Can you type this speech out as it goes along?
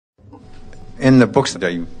In the books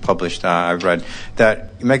that you published, I've read,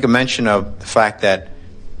 that you make a mention of the fact that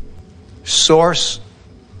source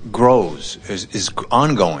grows, is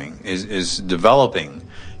ongoing, is developing,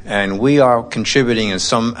 and we are contributing in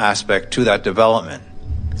some aspect to that development.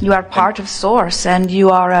 You are part of source, and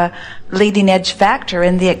you are a leading edge factor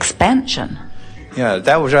in the expansion. Yeah,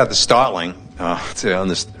 that was rather startling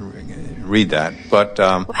to read that. But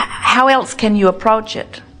how else can you approach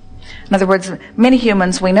it? In other words, many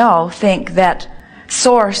humans we know think that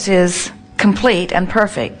source is complete and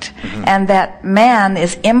perfect, and that man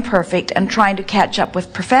is imperfect and trying to catch up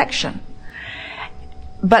with perfection.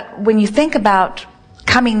 But when you think about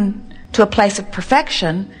coming to a place of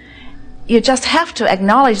perfection, you just have to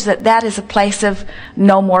acknowledge that that is a place of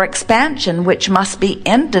no more expansion, which must be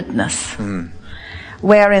endedness.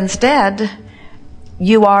 Where instead,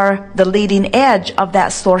 you are the leading edge of that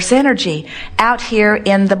source energy. Out here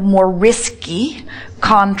in the more risky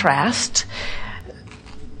contrast,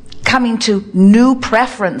 coming to new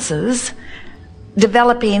preferences,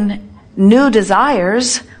 developing new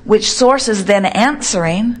desires, which source is then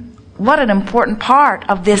answering. What an important part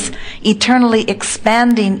of this eternally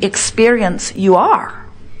expanding experience you are.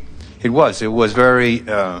 It was very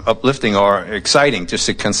uplifting or exciting just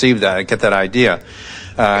to conceive that, get that idea.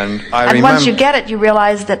 And once you get it, you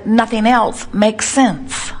realize that nothing else makes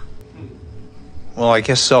sense. Well, I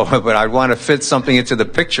guess so, but I want to fit something into the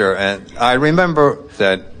picture. And I remember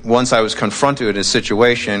that once I was confronted with a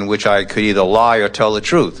situation in which I could either lie or tell the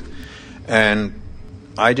truth. And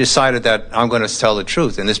I decided that I'm going to tell the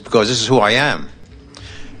truth, and because this is who I am.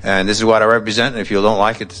 And this is what I represent, and if you don't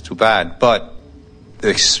like it, it's too bad. But the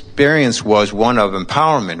experience was one of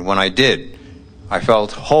empowerment. When I did, I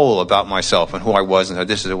felt whole about myself and who I was, and that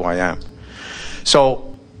this is who I am.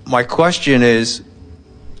 So my question is,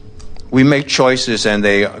 we make choices and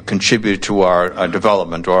they contribute to our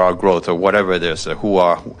development or our growth or whatever it is.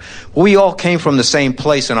 We all came from the same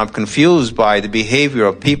place, and I'm confused by the behavior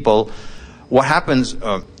of people. What happens,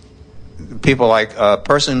 people like a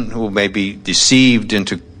person who may be deceived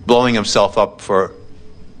into blowing himself up for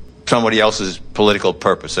somebody else's political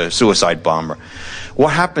purpose, a suicide bomber.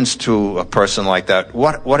 What happens to a person like that?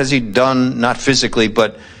 What has he done, not physically,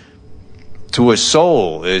 but to his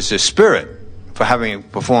soul, his spirit, for having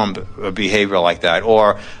performed a behavior like that?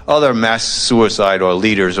 Or other mass suicide or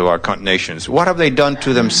leaders of our nations. What have they done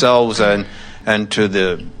to themselves and to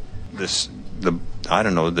the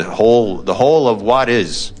whole of what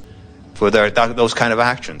is for those kind of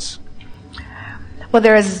actions? Well,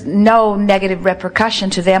 there is no negative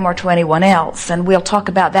repercussion to them or to anyone else, and we'll talk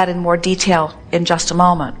about that in more detail in just a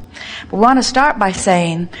moment. But we want to start by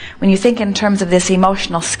saying, when you think in terms of this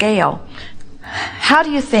emotional scale, how do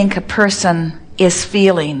you think a person is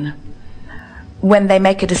feeling when they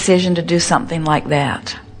make a decision to do something like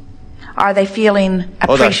that? Are they feeling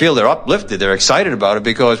appreciative? I feel they're uplifted. They're excited about it,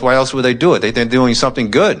 because why else would they do it? They're doing something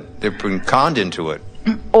good. They've been conned into it.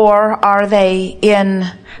 Or are they in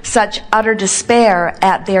such utter despair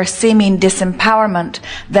at their seeming disempowerment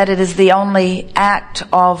that it is the only act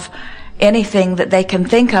of anything that they can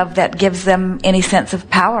think of that gives them any sense of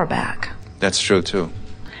power back? That's true, too.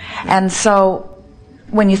 And so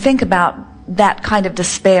when you think about that kind of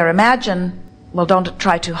despair, imagine, well, don't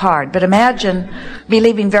try too hard, but imagine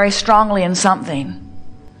believing very strongly in something,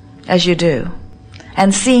 as you do,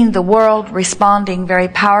 and seeing the world responding very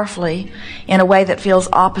powerfully in a way that feels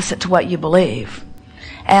opposite to what you believe,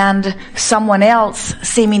 and someone else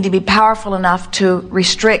seeming to be powerful enough to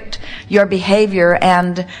restrict your behavior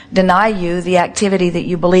and deny you the activity that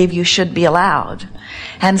you believe you should be allowed.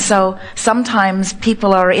 And so sometimes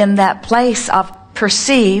people are in that place of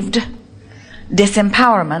perceived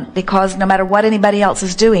disempowerment, because no matter what anybody else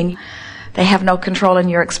is doing, they have no control in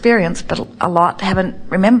your experience, but a lot haven't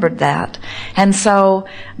remembered that. And so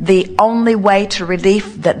the only way to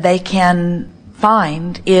relief that they can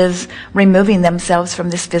find is removing themselves from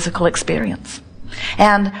this physical experience.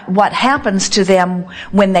 And what happens to them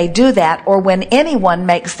when they do that, or when anyone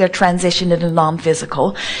makes their transition into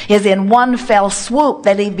non-physical, is in one fell swoop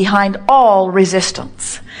they leave behind all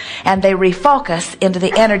resistance, and they refocus into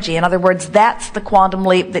the energy. In other words, that's the quantum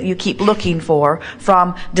leap that you keep looking for,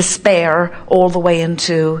 from despair all the way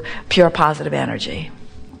into pure positive energy.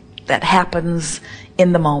 That happens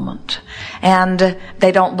in the moment. And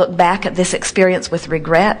they don't look back at this experience with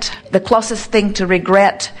regret. The closest thing to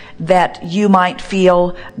regret that you might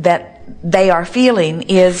feel that they are feeling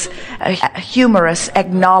is a humorous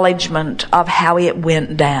acknowledgement of how it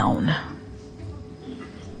went down.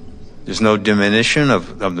 There's no diminution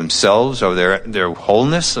of themselves or their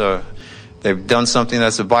wholeness. they've done something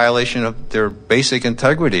that's a violation of their basic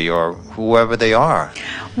integrity or whoever they are.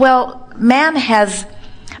 Well, man has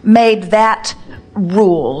made that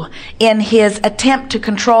rule in his attempt to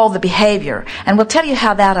control the behavior. And we'll tell you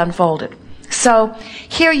how that unfolded. So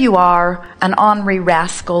here you are, an ornery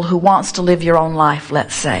rascal who wants to live your own life,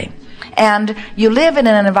 let's say. And you live in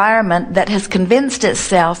an environment that has convinced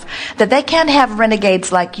itself that they can't have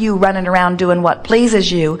renegades like you running around doing what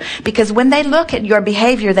pleases you, because when they look at your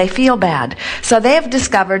behavior, they feel bad. So they have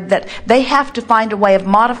discovered that they have to find a way of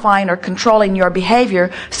modifying or controlling your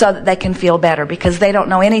behavior so that they can feel better, because they don't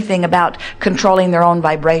know anything about controlling their own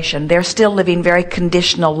vibration. They're still living very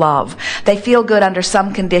conditional love. They feel good under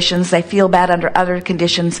some conditions, they feel bad under other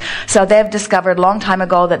conditions. So they've discovered a long time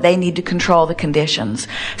ago that they need to control the conditions.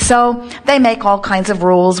 So they make all kinds of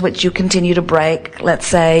rules which you continue to break, let's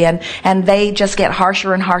say, and they just get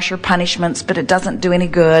harsher and harsher punishments, but it doesn't do any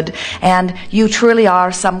good, and you truly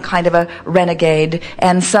are some kind of a renegade.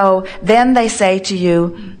 And so then they say to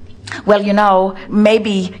you, well, you know,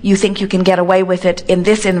 maybe you think you can get away with it in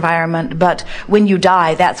this environment, but when you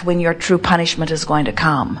die, that's when your true punishment is going to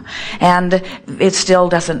come. And it still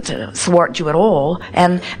doesn't thwart you at all.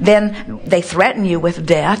 And then they threaten you with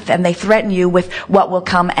death, and they threaten you with what will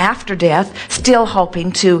come after death, still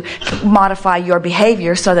hoping to modify your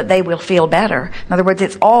behavior so that they will feel better. In other words,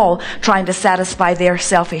 it's all trying to satisfy their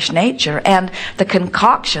selfish nature and the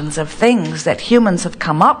concoctions of things that humans have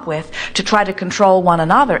come up with to try to control one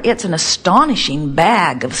another. It's an astonishing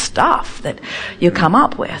bag of stuff that you come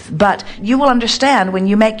up with. But you will understand when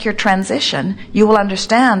you make your transition, you will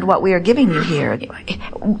understand what we are giving you here.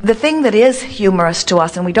 The thing that is humorous to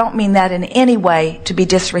us, and we don't mean that in any way to be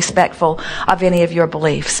disrespectful of any of your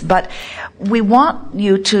beliefs, but we want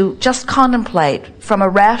you to just contemplate from a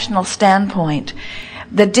rational standpoint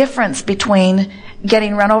the difference between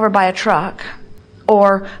getting run over by a truck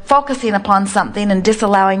or focusing upon something and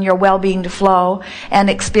disallowing your well-being to flow and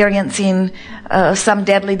experiencing some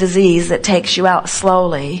deadly disease that takes you out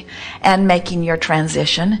slowly and making your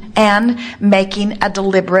transition and making a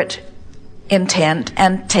deliberate intent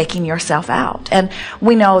and taking yourself out. And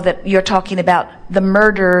we know that you're talking about the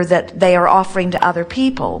murder that they are offering to other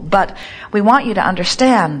people, but we want you to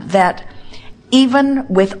understand that even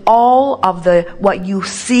with all of what you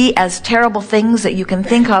see as terrible things that you can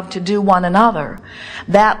think of to do one another,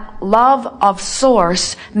 that love of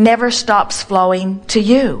Source never stops flowing to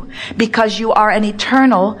you, because you are an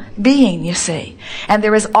eternal being, you see. And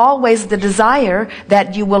there is always the desire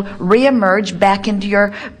that you will reemerge back into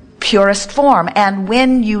your purest form. And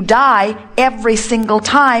when you die, every single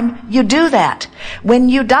time you do that. When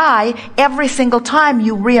you die, every single time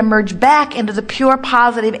you reemerge back into the pure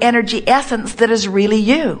positive energy essence that is really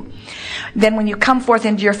you. Then when you come forth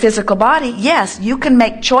into your physical body, yes, you can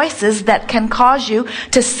make choices that can cause you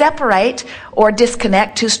to separate or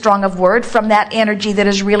disconnect, too strong of word, from that energy that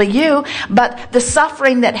is really you. But the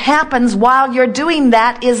suffering that happens while you're doing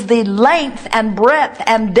that is the length and breadth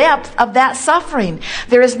and depth of that suffering.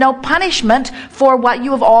 There is no punishment for what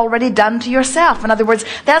you have already done to yourself. In other words,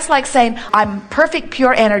 that's like saying, I'm perfect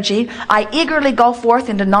pure energy. I eagerly go forth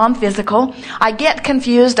into non-physical. I get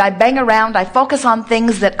confused. I bang around. I focus on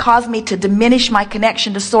things that cause me to diminish my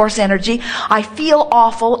connection to source energy. I feel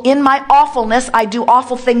awful. In my awfulness, I do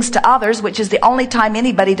awful things to others, which is the only time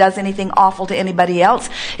anybody does anything awful to anybody else,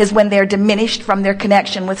 is when they're diminished from their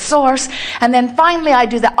connection with source. And then finally I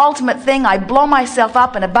do the ultimate thing. I blow myself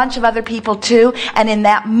up and a bunch of other people too. And in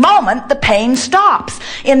that moment, the pain stops.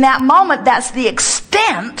 In that moment, that's the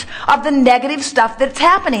extent of the negative stuff that's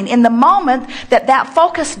happening. In the moment that that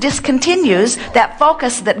focus discontinues, that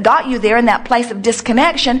focus that got you there in that place of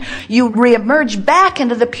disconnection, you reemerge back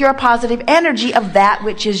into the pure positive energy of that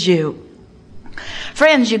which is you.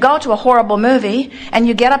 Friends, you go to a horrible movie and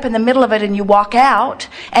you get up in the middle of it and you walk out,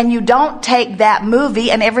 and you don't take that movie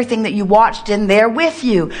and everything that you watched in there with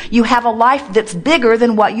you. You have a life that's bigger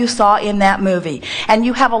than what you saw in that movie. And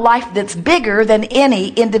you have a life that's bigger than any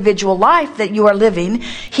individual life that you are living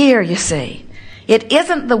here, you see. It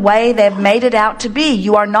isn't the way they've made it out to be.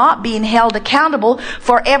 You are not being held accountable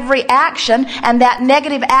for every action, and that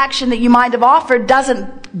negative action that you might have offered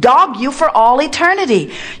doesn't dog you for all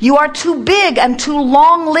eternity. You are too big and too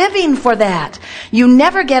long living for that. You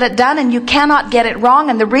never get it done, and you cannot get it wrong,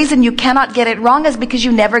 and the reason you cannot get it wrong is because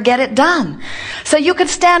you never get it done. So you could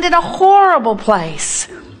stand in a horrible place,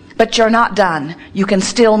 but you're not done. You can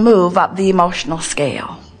still move up the emotional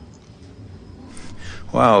scale.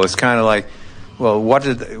 Wow, it's kind of like, well, what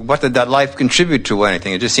did that life contribute to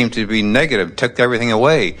anything? It just seemed to be negative, took everything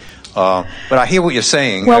away. But I hear what you're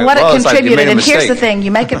saying. Well, what it contributed, and here's the mistake. thing,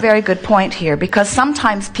 you make a very good point here, because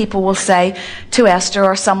sometimes people will say to Esther,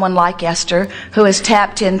 or someone like Esther, who has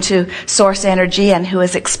tapped into source energy and who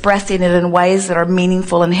is expressing it in ways that are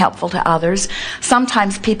meaningful and helpful to others,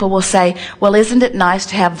 sometimes people will say, well, isn't it nice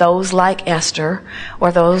to have those like Esther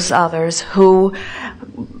or those others who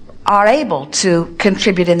are able to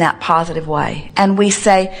contribute in that positive way? And we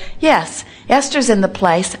say, yes, Esther's in the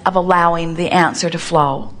place of allowing the answer to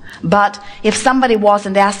flow. But if somebody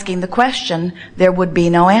wasn't asking the question, there would be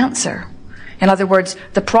no answer. In other words,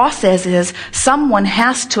 the process is someone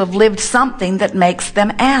has to have lived something that makes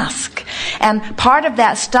them ask. And part of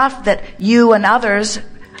that stuff that you and others,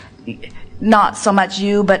 not so much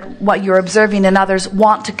you, but what you're observing in others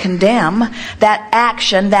want to condemn, that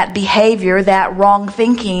action, that behavior, that wrong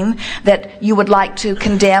thinking that you would like to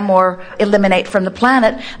condemn or eliminate from the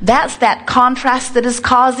planet, that's that contrast that is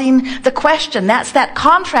causing the question. That's that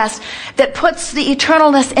contrast that puts the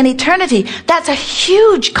eternalness in eternity. That's a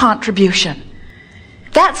huge contribution.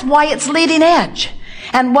 That's why it's leading edge.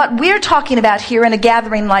 And what we're talking about here in a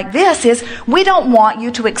gathering like this is we don't want you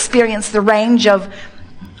to experience the range of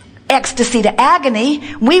ecstasy to agony.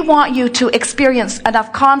 We want you to experience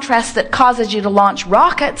enough contrast that causes you to launch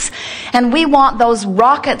rockets. And we want those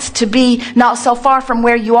rockets to be not so far from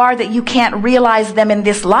where you are that you can't realize them in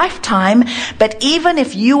this lifetime. But even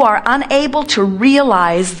if you are unable to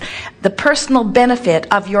realize the personal benefit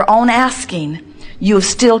of your own asking, you have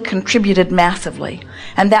still contributed massively.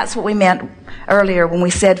 And that's what we meant earlier when we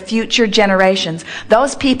said future generations.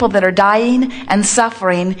 Those people that are dying and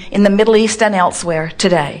suffering in the Middle East and elsewhere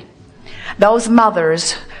today. Those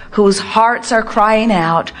mothers whose hearts are crying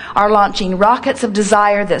out are launching rockets of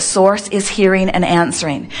desire that Source is hearing and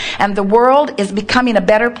answering. And the world is becoming a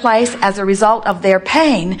better place as a result of their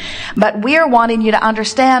pain. But we're wanting you to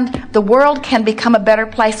understand the world can become a better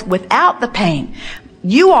place without the pain.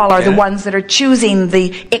 You all are the ones that are choosing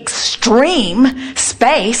the extreme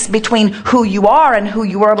space between who you are and who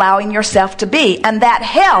you are allowing yourself to be. And that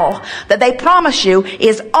hell that they promise you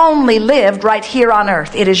is only lived right here on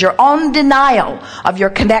earth. It is your own denial of your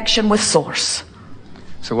connection with Source.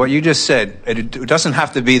 So what you just said, it doesn't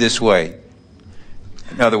have to be this way.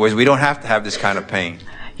 In other words, we don't have to have this kind of pain.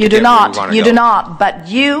 You do not. You do not. But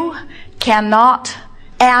you cannot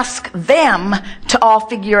ask them to all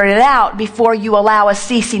figure it out before you allow a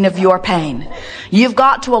ceasing of your pain. You've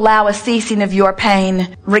got to allow a ceasing of your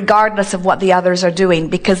pain regardless of what the others are doing,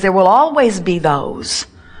 because there will always be those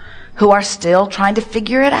who are still trying to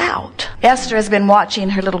figure it out. Esther has been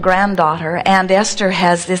watching her little granddaughter, and Esther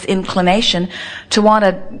has this inclination to want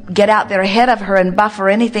to get out there ahead of her and buffer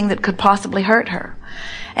anything that could possibly hurt her.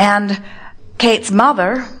 And Kate's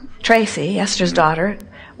mother, Tracy, Esther's daughter,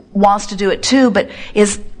 wants to do it too, but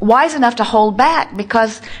is wise enough to hold back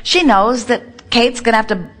because she knows that Kate's going to have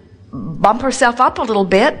to bump herself up a little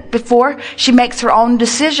bit before she makes her own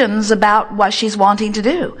decisions about what she's wanting to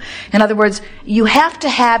do. In other words, you have to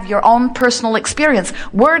have your own personal experience.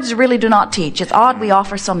 Words really do not teach. It's odd we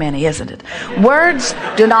offer so many, isn't it? Words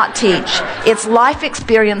do not teach. It's life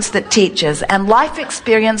experience that teaches, and life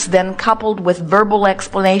experience then coupled with verbal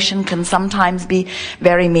explanation can sometimes be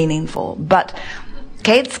very meaningful. But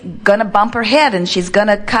Kate's gonna bump her head, and she's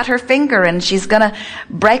gonna cut her finger, and she's gonna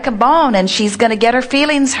break a bone, and she's gonna get her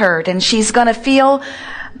feelings hurt, and she's gonna feel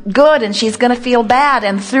good, and she's gonna feel bad,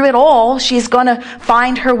 and through it all, she's gonna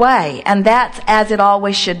find her way. And that's as it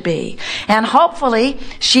always should be. And hopefully,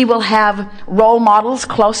 she will have role models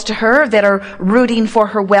close to her that are rooting for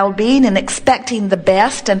her well-being and expecting the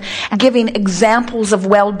best and giving examples of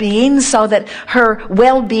well-being so that her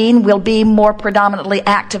well-being will be more predominantly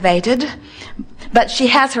activated. But she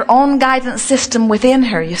has her own guidance system within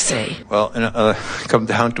her, you see. Well, come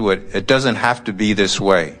down to it, it doesn't have to be this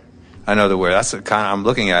way. In other words, that's the kind I'm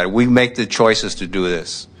looking at it. We make the choices to do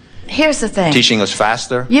this. Here's the thing. Teaching us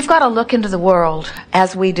faster. You've got to look into the world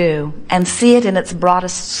as we do and see it in its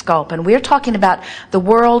broadest scope. And we're talking about the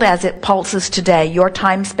world as it pulses today, your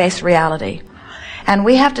time-space reality. And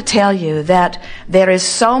we have to tell you that there is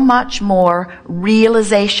so much more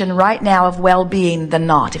realization right now of well-being than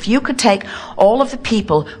not. If you could take all of the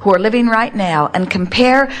people who are living right now and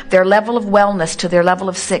compare their level of wellness to their level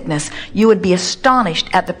of sickness, you would be astonished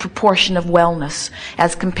at the proportion of wellness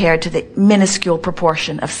as compared to the minuscule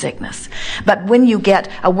proportion of sickness. But when you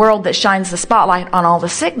get a world that shines the spotlight on all the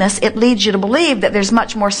sickness, it leads you to believe that there's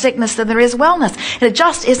much more sickness than there is wellness. And it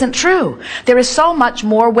just isn't true. There is so much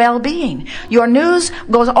more well-being. Your news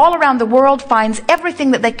goes all around the world, finds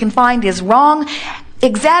everything that they can find is wrong,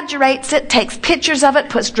 exaggerates it, takes pictures of it,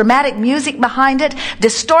 puts dramatic music behind it,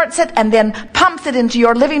 distorts it, and then pumps it into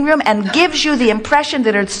your living room and gives you the impression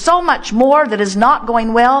that there's so much more that is not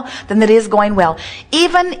going well than that is going well.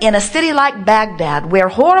 Even in a city like Baghdad, where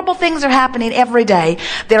horrible things are happening every day,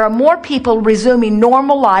 there are more people resuming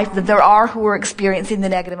normal life than there are who are experiencing the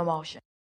negative emotion.